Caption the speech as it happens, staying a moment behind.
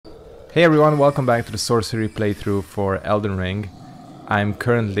Hey everyone, welcome back to the Sorcery playthrough for Elden Ring. I'm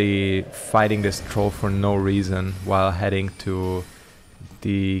currently fighting this troll for no reason while heading to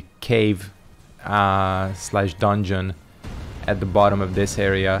the cave slash dungeon at the bottom of this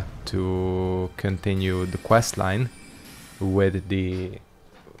area to continue the quest line with the,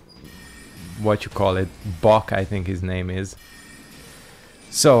 what you call it, Bok I think his name is.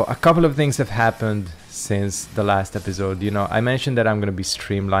 So, a couple of things have happened since the last episode. You know, I mentioned that I'm going to be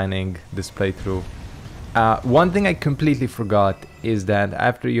streamlining this playthrough. One thing I completely forgot is that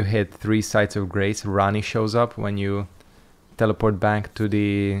after you hit 3 Sites of Grace, Rani shows up when you teleport back to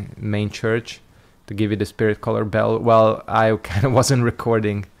the main church to give you the spirit color bell. Well, I kind of wasn't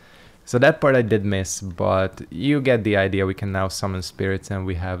recording, so that part I did miss, but you get the idea. We can now summon spirits and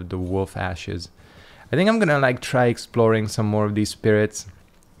we have the wolf ashes. I think I'm gonna try exploring some more of these spirits.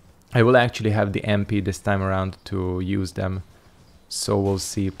 I will actually have the MP this time around to use them, so we'll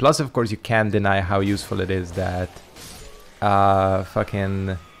see. Plus, of course, you can't deny how useful it is that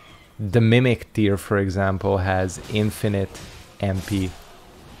fucking the Mimic tier, for example, has infinite MP.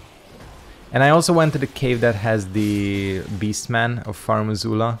 And I also went to the cave that has the Beastman of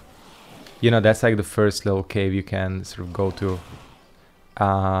Farmazula. You know, that's like the first little cave you can sort of go to.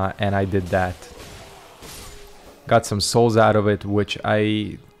 And I did that. Got some souls out of it, which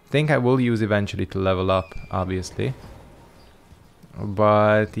I think I will use eventually to level up, obviously.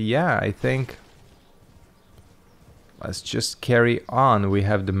 But yeah, I think let's just carry on. We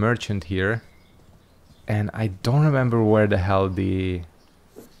have the merchant here, and I don't remember where the hell the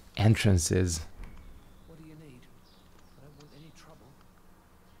entrance is. What do you need? I don't want any trouble.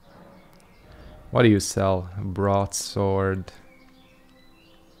 What do you sell? Broadsword,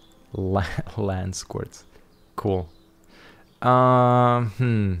 lance quartz. Cool. See, I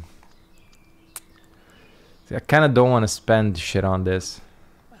kind of don't want to spend shit on this.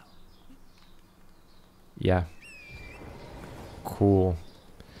 Yeah. Cool.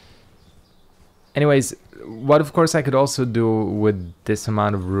 Anyways, what of course I could also do with this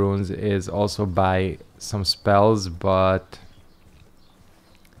amount of runes is also buy some spells, but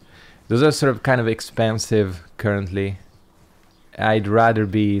those are sort of kind of expensive currently. I'd rather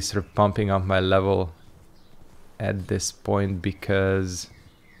be sort of pumping up my level at this point because,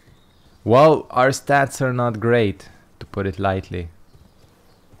 well, our stats are not great, to put it lightly.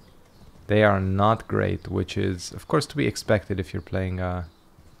 They are not great, which is of course to be expected if you're playing a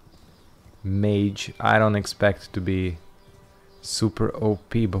mage. I don't expect to be super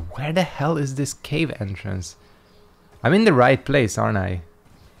OP, but where the hell is this cave entrance? I'm in the right place, aren't I?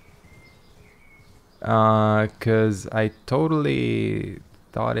 'Cause I totally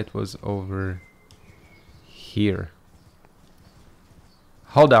thought it was over here.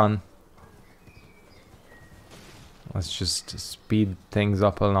 Hold on. Let's just speed things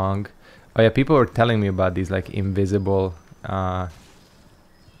up along. Oh yeah, people were telling me about these like invisible dung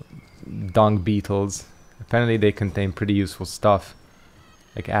beetles. Apparently they contain pretty useful stuff,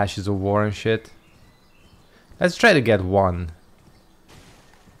 like ashes of war and shit. Let's try to get one.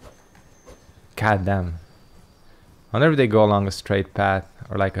 God damn. I wonder if they go along a straight path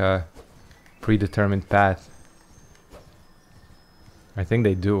or like a predetermined path. I think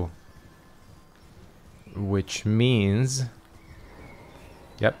they do. Which means...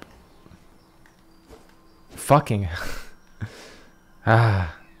 Yep. Fucking...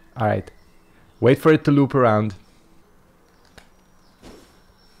 Alright. Wait for it to loop around.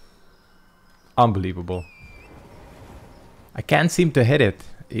 Unbelievable. I can't seem to hit it,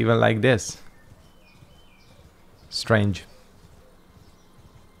 even like this. Strange.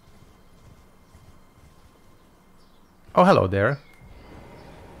 Oh, hello there.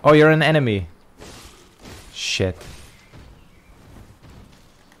 Oh, you're an enemy. Shit.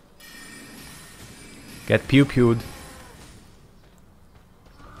 Get pew-pewed.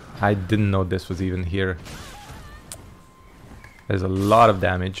 I didn't know this was even here. There's a lot of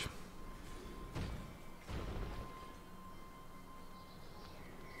damage.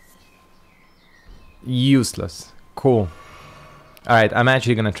 Useless. Cool. Alright, I'm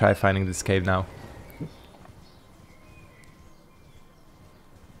actually gonna try finding this cave now.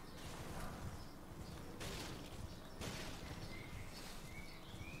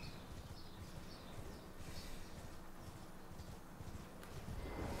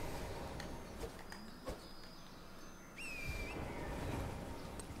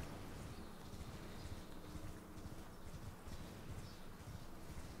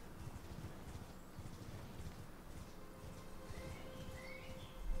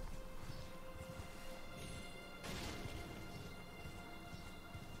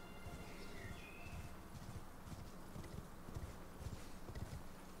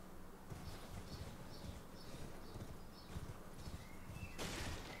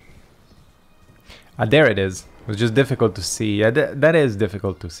 Ah, there it is. It was just difficult to see. Yeah, that is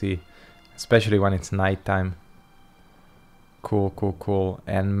difficult to see. Especially when it's nighttime. Cool, cool, cool.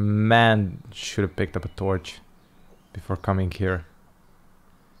 And man, should have picked up a torch before coming here.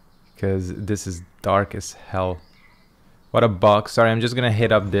 Because this is dark as hell. What a box. Sorry, I'm just gonna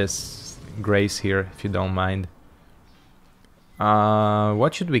hit up this grace here, if you don't mind.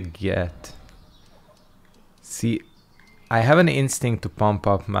 What should we get? See, I have an instinct to pump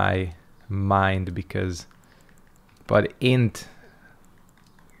up my mind because... But int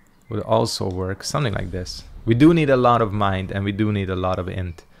would also work. Something like this. We do need a lot of mind and we do need a lot of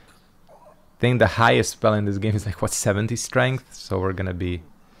int. I think the highest spell in this game is like, what, 70 strength? So we're gonna be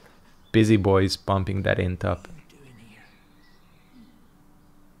busy boys pumping that int up.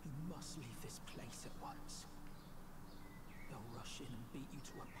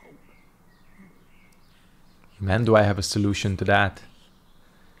 Man, do I have a solution to that.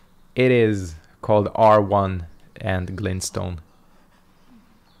 It is called R1 and glintstone.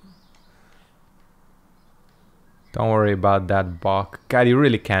 Don't worry about that bog. God, you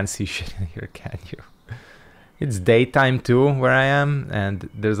really can't see shit in here, can you? It's daytime too, where I am, and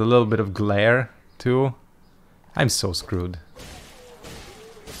there's a little bit of glare too. I'm so screwed.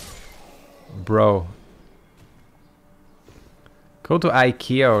 Bro. Go to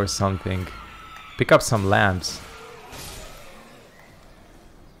IKEA or something. Pick up some lamps.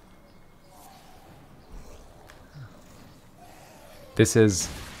 This is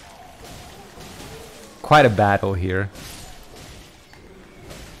quite a battle here.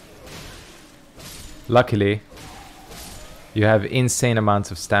 Luckily, you have insane amounts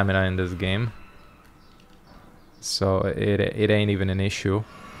of stamina in this game. So it ain't even an issue.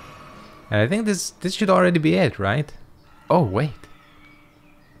 And I think this should already be it, right? Oh, wait.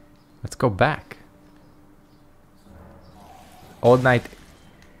 Let's go back. Old Knight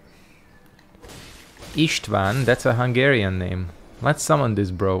István, that's a Hungarian name. Let's summon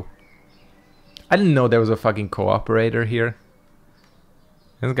this bro. I didn't know there was a fucking cooperator here.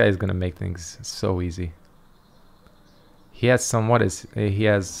 This guy is gonna make things so easy. He has some, what is, he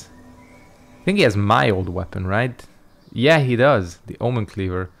has... I think he has my old weapon, right? Yeah, he does. The Omen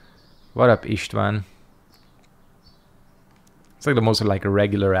Cleaver. What up, István? It's like the most like a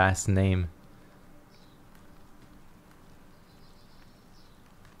regular ass name.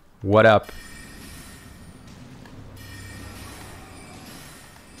 What up?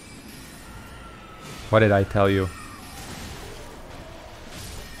 What did I tell you?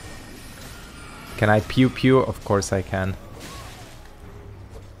 Can I pew pew? Of course I can.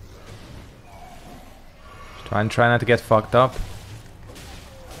 Try not to get fucked up.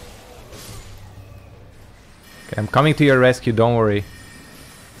 Okay, I'm coming to your rescue, don't worry.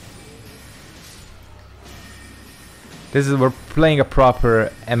 We're playing a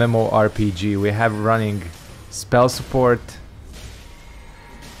proper MMORPG. We have running spell support.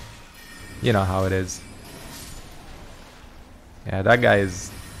 You know how it is. Yeah, that guy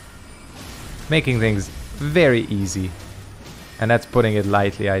is making things very easy. And that's putting it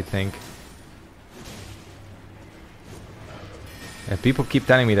lightly, I think. Yeah, people keep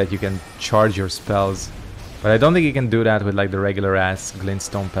telling me that you can charge your spells. But I don't think you can do that with like the regular ass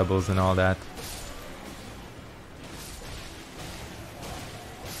glintstone pebbles and all that.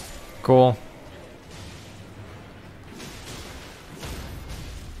 Cool.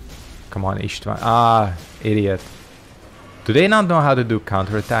 Come on, István. Ah, idiot. Do they not know how to do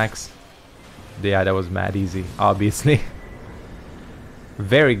counterattacks? Yeah, that was mad easy, obviously.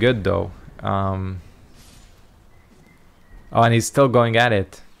 Very good though. Oh, and he's still going at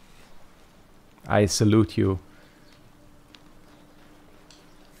it. I salute you.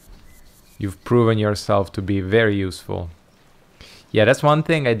 You've proven yourself to be very useful. Yeah, that's one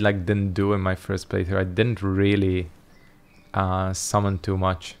thing I didn't do in my first playthrough. I didn't really summon too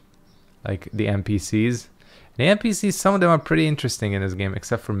much. Like the NPCs. The NPCs, some of them are pretty interesting in this game,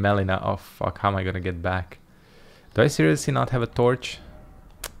 except for Melina. Oh fuck, how am I gonna get back? Do I seriously not have a torch?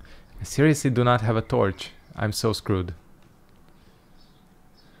 I seriously do not have a torch. I'm so screwed.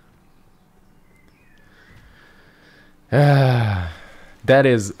 That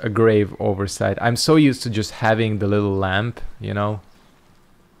is a grave oversight. I'm so used to just having the little lamp, you know,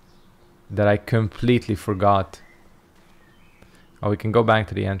 that I completely forgot. Oh, we can go back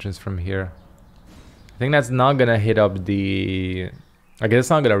to the entrance from here. I think that's not gonna hit up the... I guess it's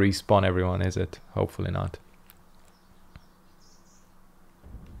not gonna respawn everyone, is it? Hopefully not.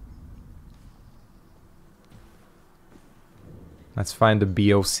 Let's find the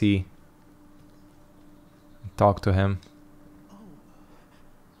BOC. Talk to him.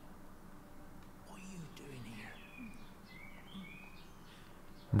 What are you doing here?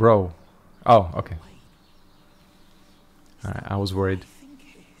 Bro. Oh, okay. Wait. Alright, I was worried. think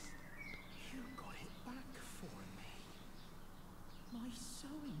it is. You got it back for me. My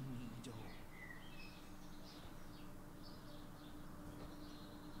sewing needle.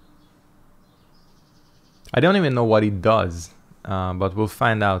 I don't even know what he does, but we'll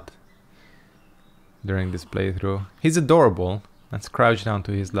find out during this playthrough. He's adorable. Let's crouch down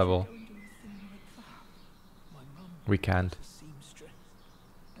to his level. Don't do a thing like that. My mum We can't. was a seamstress,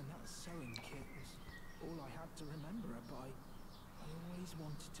 and that sewing kit was all I had to remember her by. I always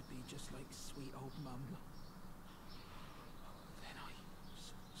wanted to be just like sweet old mum. Then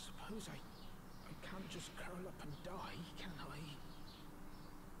suppose I can't just curl up and die, can I?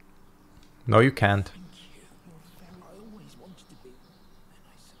 No, you can't. Thank you. I always wanted to be. Then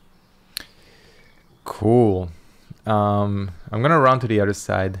I said, Cool. I'm gonna run to the other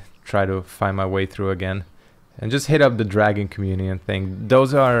side, try to find my way through again, and just hit up the Dragon Communion thing.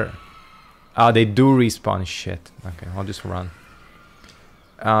 Those are... Ah, they do respawn. Shit. Okay, I'll just run.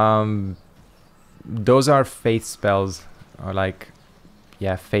 Those are faith spells, or like,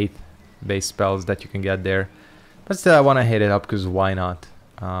 yeah, faith-based spells that you can get there. But still, I want to hit it up because why not?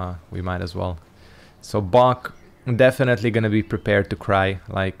 We might as well. So Bach, definitely gonna be prepared to cry.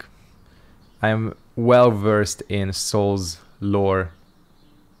 Like, I'm well versed in Souls lore.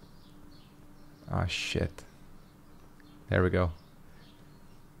 Ah, shit. There we go.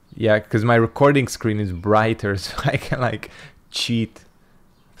 Yeah, because my recording screen is brighter, so I can like cheat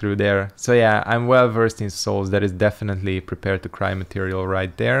through there. So yeah, I'm well versed in Souls. That is definitely prepared to cry material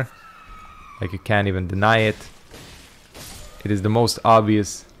right there. Like, you can't even deny it. It is the most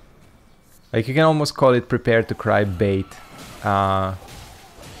obvious. Like, you can almost call it prepared to cry bait.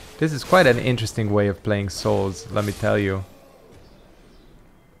 This is quite an interesting way of playing Souls, let me tell you.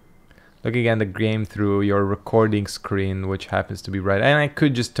 Looking at the game through your recording screen, which happens to be bright. And I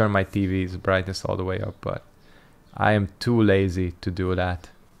could just turn my TV's brightness all the way up, but I am too lazy to do that.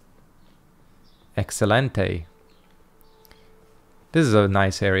 Excelente. This is a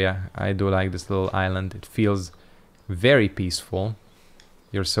nice area. I do like this little island. It feels very peaceful.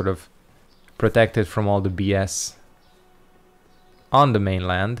 You're sort of protected from all the BS on the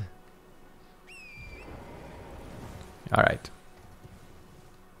mainland. All right.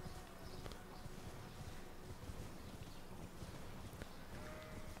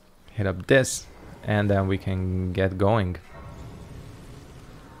 Hit up this, and then we can get going.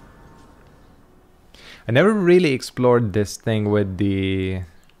 I never really explored this thing with the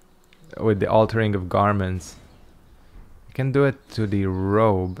altering of garments. You can do it to the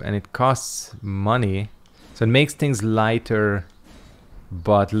robe, and it costs money, so it makes things lighter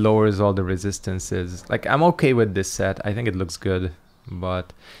but lowers all the resistances. Like, I'm okay with this set. I think it looks good.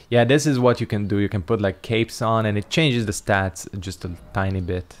 But yeah, this is what you can do. You can put like capes on and it changes the stats just a tiny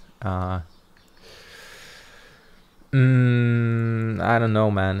bit. I don't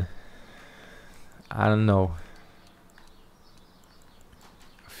know, man. I don't know.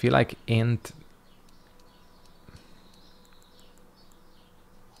 I feel like int...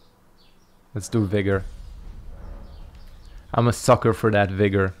 Let's do vigor. I'm a sucker for that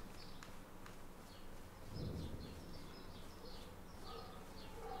vigor.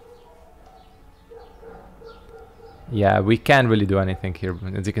 Yeah, we can't really do anything here.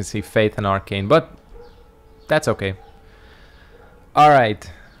 As you can see, Faith and Arcane, but that's okay. Alright.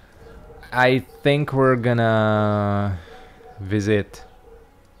 I think we're gonna visit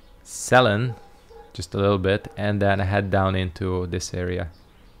Selen just a little bit and then head down into this area.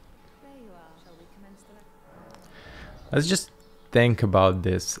 Let's just think about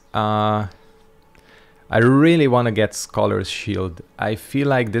this. I really want to get Scholar's Shield. I feel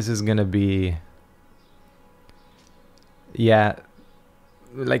like this is gonna be... Yeah,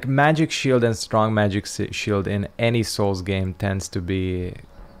 like Magic Shield and Strong Magic Shield in any Souls game tends to be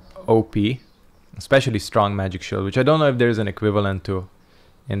OP. Especially Strong Magic Shield, which I don't know if there's an equivalent to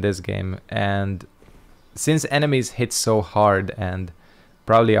in this game. And since enemies hit so hard and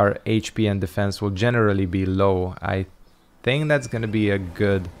probably our HP and defense will generally be low, I think that's gonna be a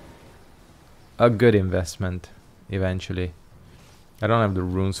good investment eventually. I don't have the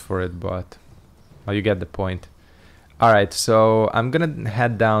runes for it, but well, you get the point. Alright, so I'm gonna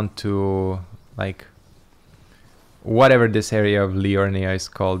head down to like whatever this area of Liurnia is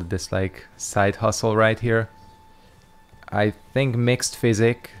called, this like side hustle right here. I think mixed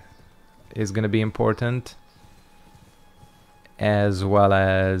physic is gonna be important, as well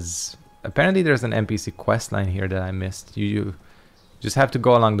as apparently there's an NPC quest line here that I missed. You just have to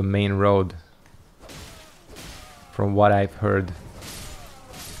go along the main road from what I've heard.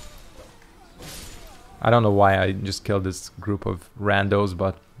 I don't know why I just killed this group of randos,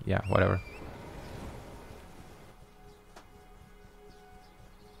 but yeah, whatever.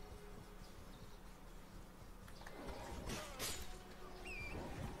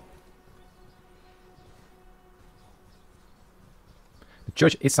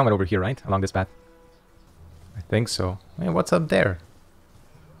 church is somewhere over here, right? Along this path. I think so. Hey, what's up there?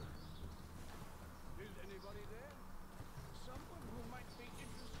 Is anybody there? Someone who might be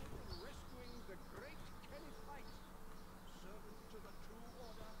interested in rescuing the great Kenneth Height, servant to the true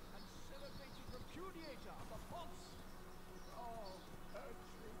order and celebrated repudiator of the false. Oh, urge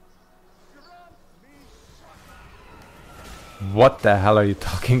me. Grant me succor. What the hell are you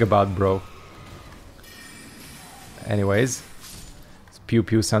talking about, bro? Anyways, let's pew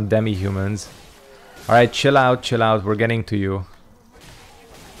pew some demi-humans. Alright, chill out, chill out. We're getting to you.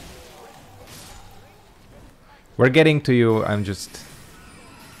 We're getting to you. I'm just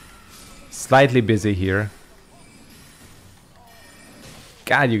slightly busy here.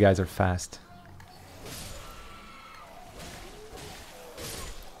 God, you guys are fast.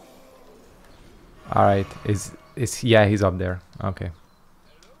 Alright, yeah, he's up there. Okay.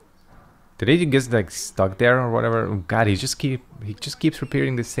 Did he get like stuck there or whatever? Oh, God, he just keeps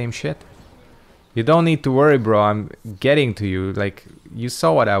repeating the same shit. You don't need to worry, bro. I'm getting to you. Like, you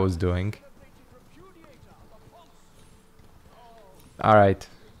saw what I was doing. Alright.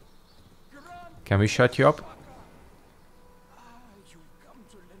 Can we shut you up?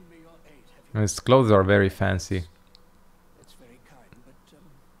 His clothes are very fancy. It's very kind, but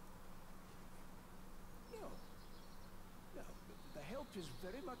no, the help is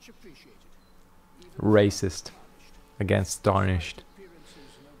very much appreciated. Racist. Against tarnished.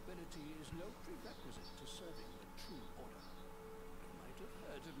 Appearances and ability is no prerequisite to serving the true order. You might have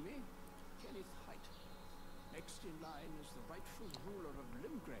heard of me, Kenneth Height. Next in line is the rightful ruler of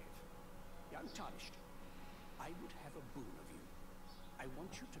Limgrave, young tarnished. I would have a boon of you. I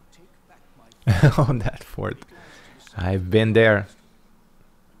want you to take back my On that fort. I've been there. The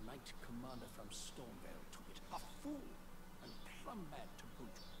knight commander from Stormvale took it. A fool and plumb mad to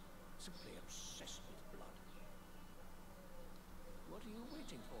boot. Simply obsessed with blood. What are you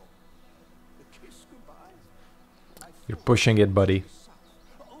waiting for? The kiss goodbye? You're pushing it, buddy.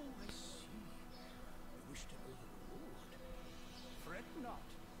 Oh, I see. You wish to know the reward. Fret not.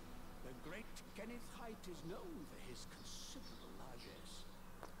 The great Kenneth Height is known for his considerable largesse.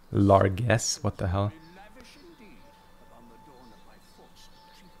 Largesse? What the hell? Lavish indeed upon the dawn of my forced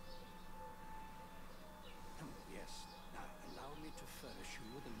retreat. Yes, now allow me to furnish you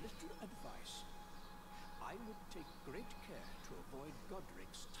with a little advice. I would take great care to avoid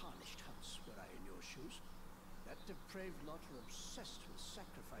Godric's tarnished house were I in your shoes. That depraved lot are obsessed with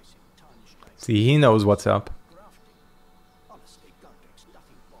sacrificing tarnished life. See, he knows what's up. Grafting. Honestly, Godric's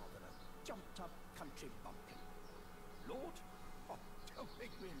nothing more than a jumped-up country bumpkin. Lord? Oh, don't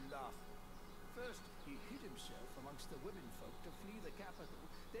make me laugh. First, he hid himself amongst the womenfolk to flee the capital,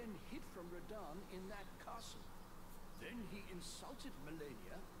 then hid from Radahn in that castle. Then he insulted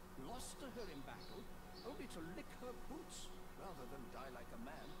Melania, lost to her in battle, only to lick her boots rather than die like a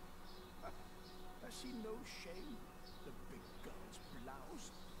man. Has he no shame, the big girl's blouse?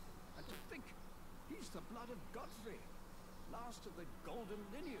 And to think, he's the blood of Godfrey, last of the golden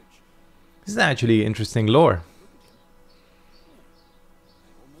lineage. This is actually interesting lore. I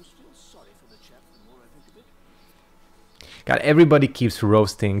almost feel sorry for the chap the more I think of it. God, everybody keeps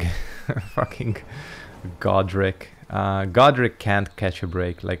roasting fucking Godric. Godric can't catch a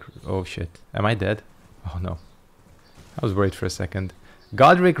break. Like, oh shit. Am I dead? Oh no. I was worried for a second.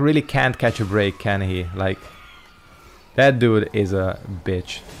 Godric really can't catch a break, can he? Like, that dude is a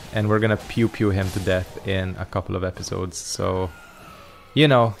bitch. And we're gonna pew pew him to death in a couple of episodes. So, you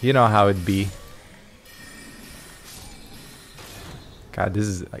know how it be. God, this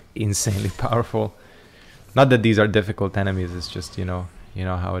is like insanely powerful. Not that these are difficult enemies, it's just, you know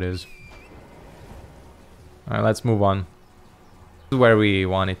how it is. Alright, let's move on. This is where we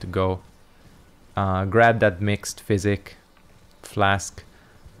wanted to go. Grab that mixed physic flask,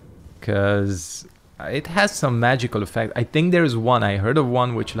 because it has some magical effect. I think there's one, I heard of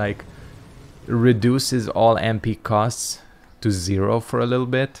one which like reduces all MP costs to 0 for a little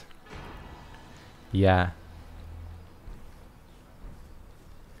bit. Yeah.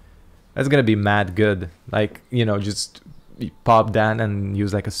 That's gonna be mad good. Like, just pop that and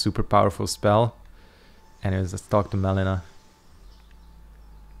use like a super powerful spell. Anyways, let's talk to Melina.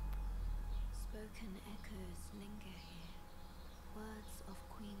 Spoken echoes linger here, words of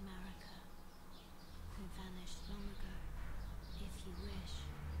Queen Marika, who vanished long ago. If you wish,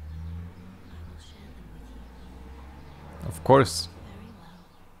 I will share them with you. Of course. Very well.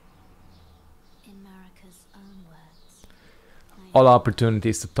 In Marika's own words, All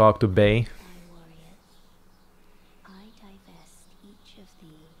opportunities to talk to Bay. thy warriors, I divest each of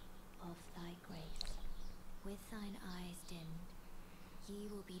thee of thy grace. With thine eyes dimmed, ye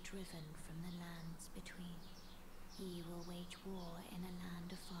will be driven from the lands between. Ye will wage war in a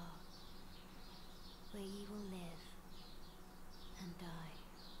land afar, where ye will live and die.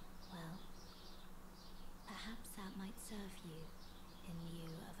 Well, perhaps that might serve you in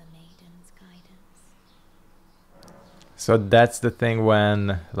lieu of a maiden's guidance. So that's the thing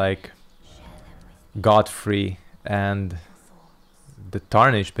when, like, Share them with me, Godfrey and your thoughts, the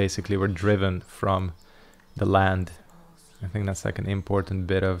Tarnished basically were driven from the land. principles I think that's like an important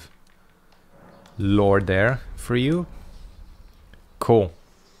bit of lore there for you. Cool.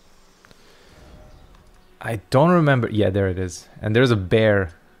 I don't remember. Yeah, there it is. And there's a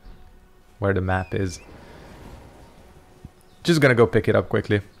bear where the map is. Just gonna go pick it up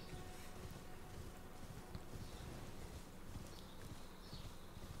quickly.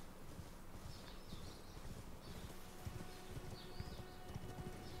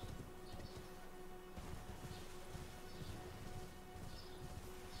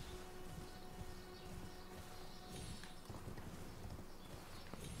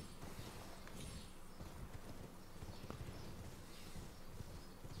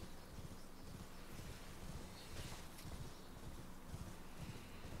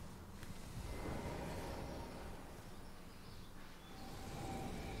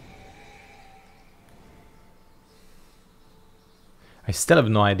 I still have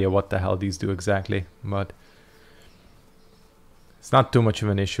no idea what the hell these do exactly, but it's not too much of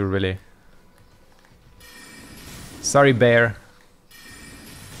an issue, really. Sorry, bear.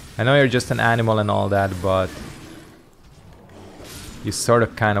 I know you're just an animal and all that, but you sort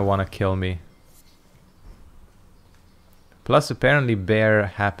of kind of want to kill me. Plus, apparently bear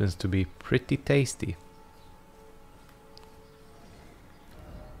happens to be pretty tasty.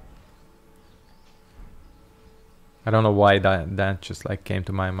 I don't know why that just like came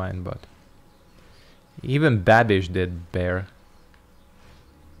to my mind, but even Babish did bear.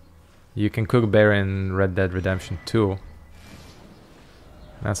 You can cook bear in Red Dead Redemption 2.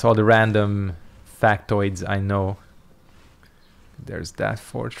 That's all the random factoids I know. There's that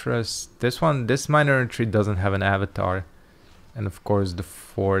fortress. This minor tree doesn't have an avatar. And of course the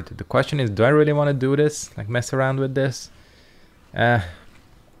fort. The question is, do I really want to do this? Like mess around with this?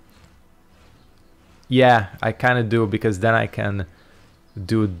 Yeah, I kind of do, because then I can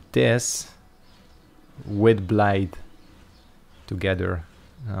do this with Blight together,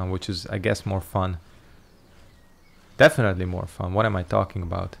 which is, I guess, more fun. Definitely more fun. What am I talking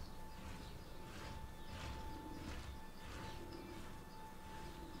about?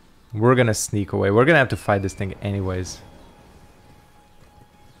 We're gonna sneak away. We're gonna have to fight this thing anyways.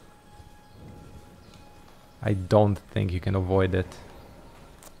 I don't think you can avoid it.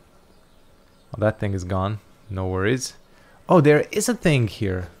 Well, that thing is gone. No worries. Oh, there is a thing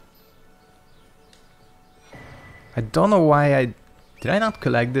here. I don't know why I... Did I not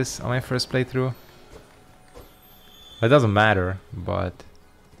collect this on my first playthrough? It doesn't matter, but...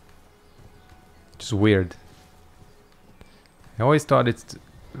 Just weird. I always thought it's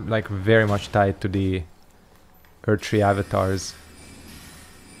like very much tied to the Earth Tree avatars.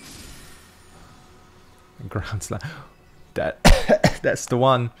 Ground slam. That's the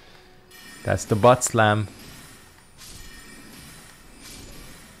one. That's the butt slam.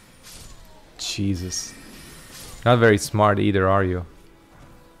 Jesus. Not very smart either, are you?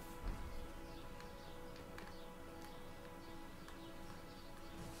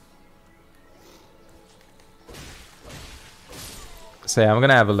 So yeah, I'm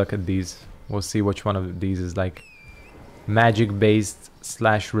gonna have a look at these. We'll see which one of these is like magic based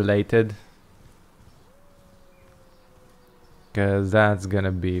 / related. Because that's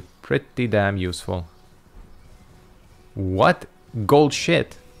gonna be pretty damn useful. What? Gold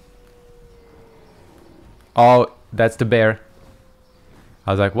shit. Oh, that's the bear.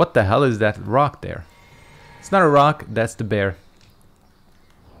 I was like, what the hell is that rock there? It's not a rock, that's the bear.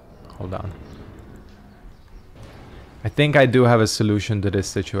 Hold on. I think I do have a solution to this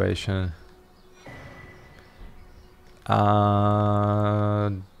situation.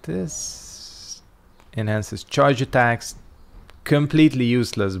 This enhances charge attacks. Completely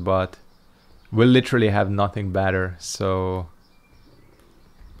useless, but will literally have nothing better, so...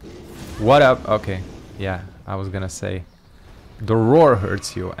 What up? Okay, yeah, I was gonna say. The roar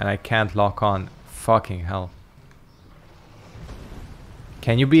hurts you, and I can't lock on. Fucking hell.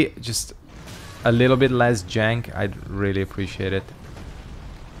 Can you be just a little bit less jank? I'd really appreciate it.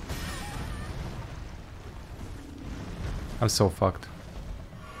 I'm so fucked.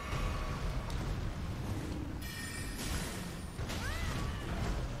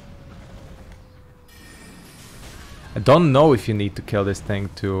 I don't know if you need to kill this thing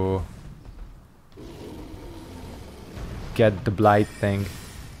to get the blight thing.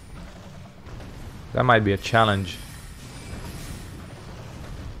 That might be a challenge.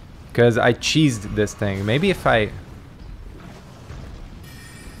 Because I cheesed this thing. Maybe if I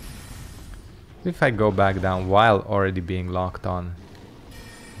go back down while already being locked on.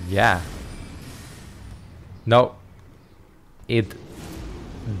 Yeah. No. It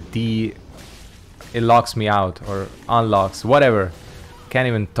locks me out or unlocks, whatever. Can't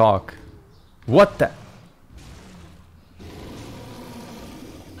even talk. What the?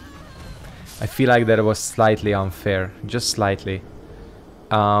 I feel like that was slightly unfair, just slightly.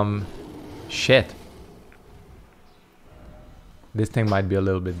 Shit. This thing might be a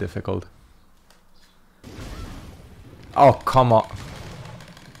little bit difficult. Oh, come on.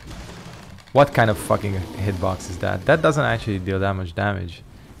 What kind of fucking hitbox is that? That doesn't actually deal that much damage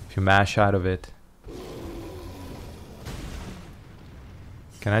if you mash out of it.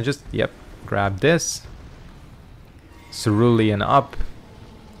 Can I just, yep, grab this. Cerulean up.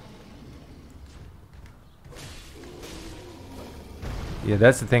 Yeah,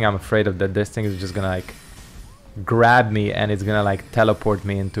 that's the thing I'm afraid of, that this thing is just gonna like grab me and it's gonna like teleport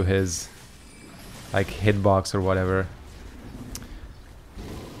me into his like hitbox or whatever.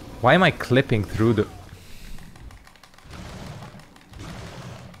 Why am I clipping through the...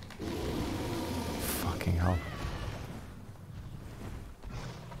 Fucking hell.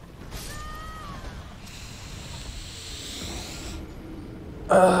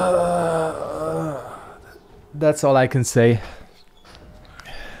 That's all I can say.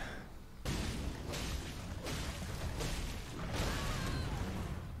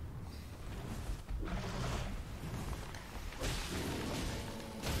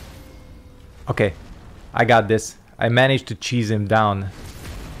 Okay, I got this. I managed to cheese him down.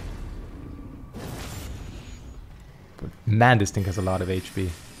 But man, this thing has a lot of HP.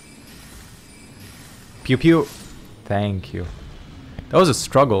 Pew pew. Thank you. That was a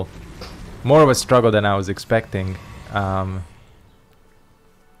struggle. More of a struggle than I was expecting.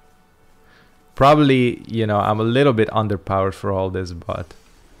 Probably, you know, I'm a little bit underpowered for all this, but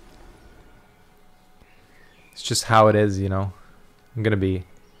it's just how it is, you know. I'm gonna be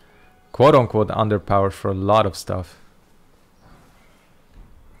quote-unquote underpowered for a lot of stuff.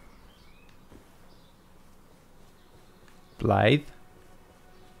 Blythe?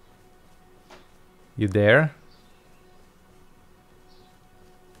 You there?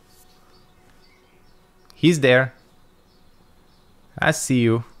 He's there. I see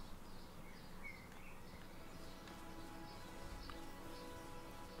you.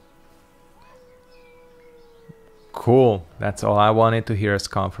 Cool. That's all I wanted to hear as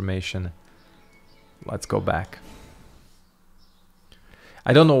confirmation. Let's go back.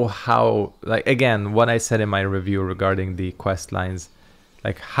 I don't know how, like, again, what I said in my review regarding the quest lines,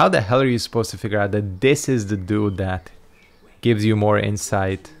 like, how the hell are you supposed to figure out that this is the dude that gives you more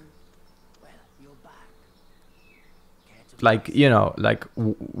insight? Like, you know, like,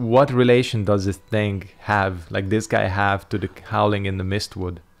 what relation does this thing have, like this guy have, to the howling in the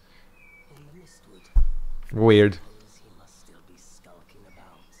Mistwood? Weird.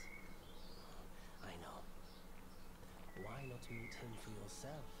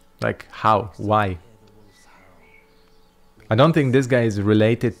 Like, how? Why? I don't think this guy is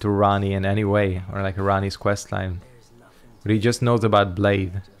related to Rani in any way, or like Rani's questline. But he just knows about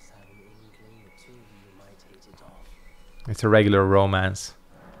Blade. It's a regular romance.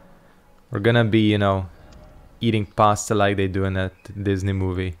 We're gonna be, you know, eating pasta like they do in that Disney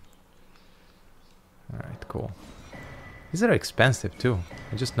movie. Alright, cool. These are expensive too.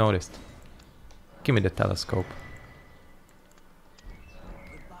 I just noticed. Give me the telescope.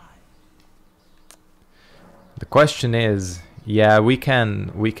 The question is, yeah, we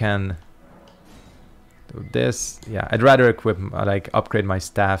can do this. Yeah, I'd rather equip, like, upgrade my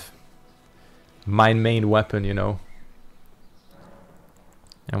staff. My main weapon, you know.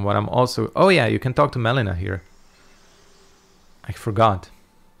 And what I'm also... Oh yeah, you can talk to Melina here. I forgot.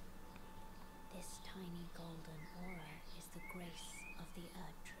 This tiny golden aura is the grace of the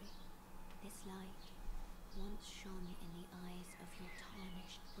Earth Tree. This light once shone in the eyes of your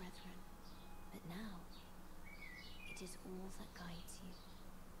tarnished brethren, but now it is all that guides you.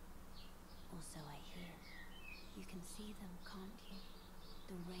 Or so I hear. You can see them, can't you?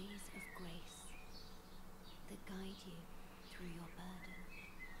 The rays of grace that guide you through your burden.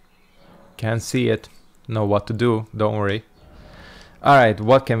 Can't see it. Know what to do. Don't worry. Alright,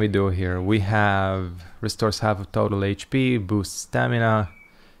 what can we do here? We have restores half of total HP, boosts stamina,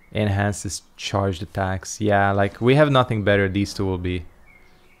 enhances charged attacks. Yeah, like, we have nothing better. These two will be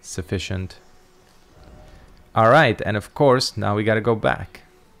sufficient. Alright, and of course, now we gotta go back.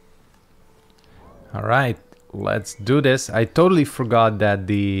 Alright, let's do this. I totally forgot that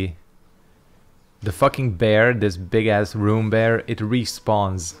the fucking bear, this big ass room bear, it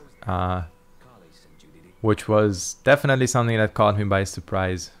respawns which was definitely something that caught me by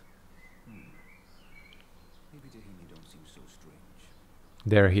surprise. Maybe to him you don't seem so strange.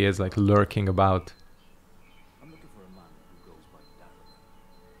 There he is, like lurking about. I'm looking for a man who goes by Darrow.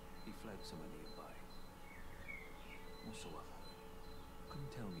 He fled somewhere nearby. Whatsoever.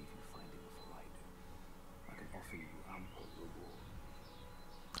 Couldn't tell me if you find him before I do. I can offer you ample reward.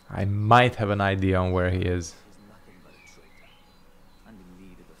 I might have an idea on where he is. He's nothing but a traitor, and in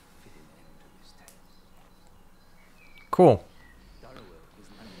need of a fitting end to his tale. Cool. Darrow is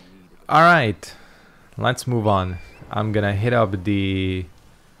in need of Alright, let's move on. I'm gonna hit up the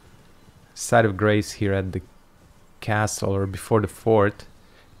site of grace here at the castle, or before the fort,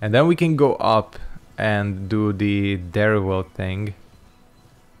 and then we can go up and do the Darrowell thing.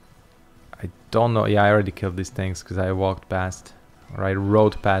 I don't know. Yeah, I already killed these things because I walked past, or I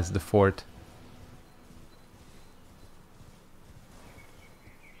rode past the fort.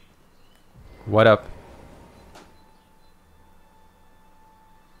 What up?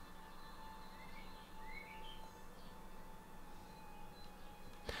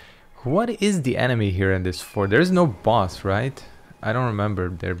 What is the enemy here in this fort? There's no boss, right? I don't remember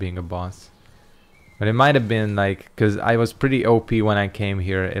there being a boss. But it might have been like, because I was pretty OP when I came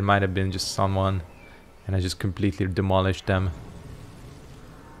here, it might have been just someone and I just completely demolished them.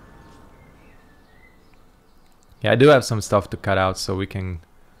 Yeah, I do have some stuff to cut out, so we can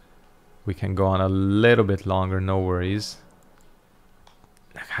go on a little bit longer, no worries.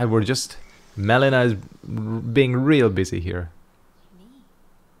 God, we're just... Melina is being real busy here. Me?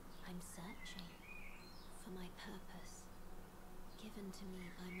 I'm searching for my purpose, given to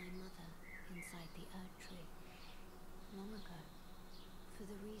me by my mother inside the Earth Tree, long ago, for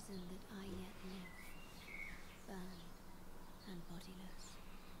the reason that I yet live, burned and bodiless.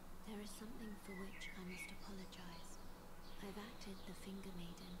 There is something for which I must apologize. I've acted the Finger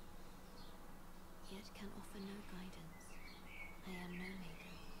Maiden, yet can offer no guidance. I am no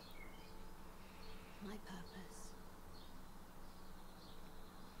maiden. My purpose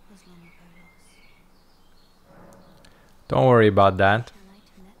was long ago lost. Don't worry about that. Shall I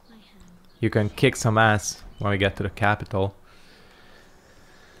to let my hand You can kick some ass when we get to the capital.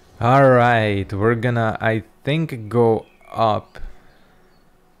 Alright, we're gonna, I think, go up.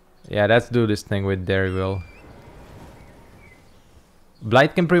 Yeah, let's do this thing with Darrowell.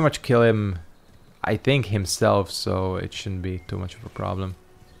 Blight can pretty much kill him, I think, himself, so it shouldn't be too much of a problem.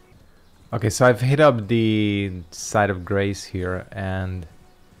 Okay, so I've hit up the site of grace here, and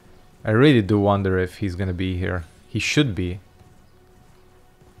I really do wonder if he's gonna be here. He should be.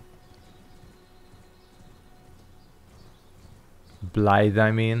 Blythe,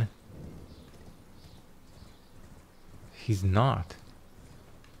 I mean. He's not.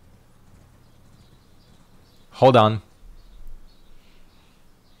 Hold on.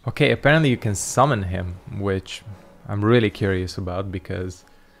 Okay, apparently you can summon him, which I'm really curious about, because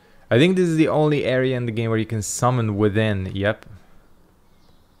I think this is the only area in the game where you can summon within, yep.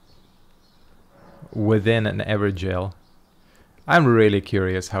 Within an Everjail. I'm really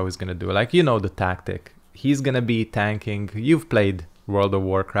curious how he's gonna do it. Like, you know the tactic. He's gonna be tanking. You've played World of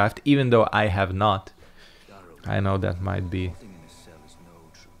Warcraft, even though I have not. I know that might be. Nothing in a cell is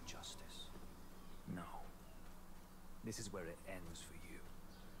no true justice. No. This is where it ends for you.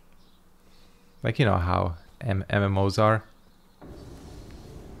 Like, you know how MMOs are.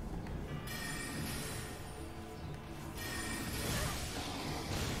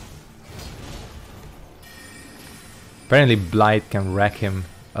 Apparently Blight can wreck him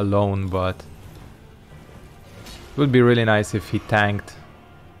alone, but it would be really nice if he tanked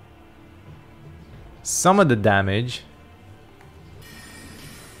some of the damage.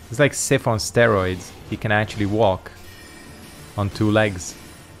 It's like Sif on steroids. He can actually walk on 2 legs.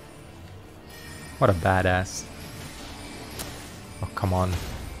 What a badass. Oh, come on.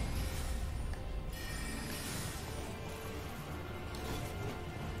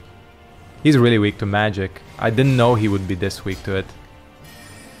 He's really weak to magic. I didn't know he would be this weak to it.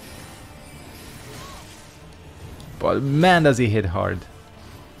 But man, does he hit hard.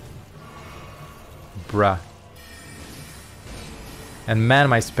 Bruh. And man,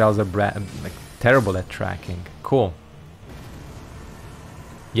 my spells are like terrible at tracking. Cool.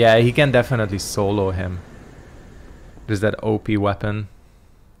 Yeah, he can definitely solo him. There's that OP weapon.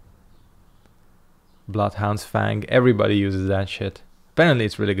 Bloodhound's Fang. Everybody uses that shit. Apparently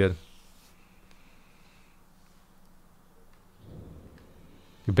it's really good.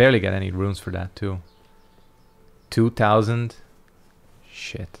 You barely get any runes for that too. 2,000?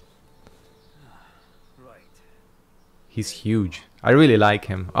 Shit. Right. He's huge. I really like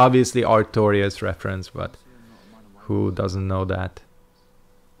him. Obviously Artorias reference, but who doesn't know that?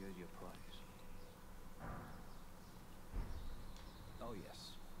 You're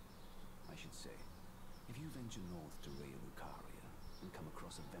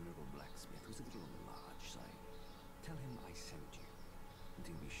across a venerable blacksmith who's a little on the large side. Tell him I sent you, and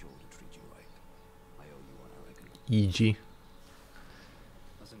he'll be sure to treat you right. I owe you one, I reckon. EG.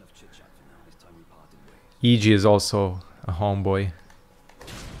 That's enough chit-chat for now. It's time we parted ways. EG is also a homeboy.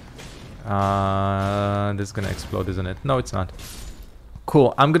 This is gonna explode, isn't it? No, it's not.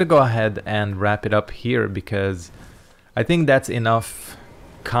 Cool. I'm gonna go ahead and wrap it up here because I think that's enough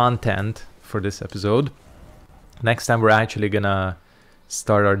content for this episode. Next time we're actually gonna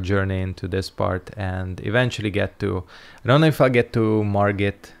start our journey into this part and eventually get to... I don't know if I'll get to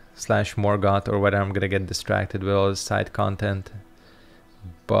Margit / Morgoth or whether I'm gonna get distracted with all the side content.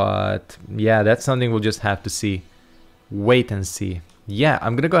 But yeah, that's something we'll just have to see. Wait and see. Yeah,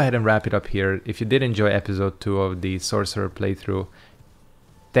 I'm gonna go ahead and wrap it up here. If you did enjoy episode 2 of the Sorcerer playthrough,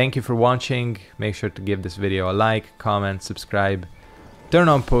 thank you for watching. Make sure to give this video a like, comment, subscribe, turn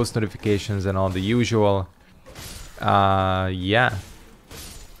on post notifications and all the usual. Yeah,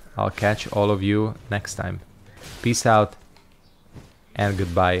 I'll catch all of you next time. Peace out and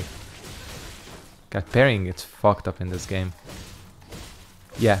goodbye. God, parrying, it's fucked up in this game.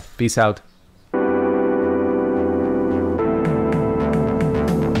 Yeah, peace out.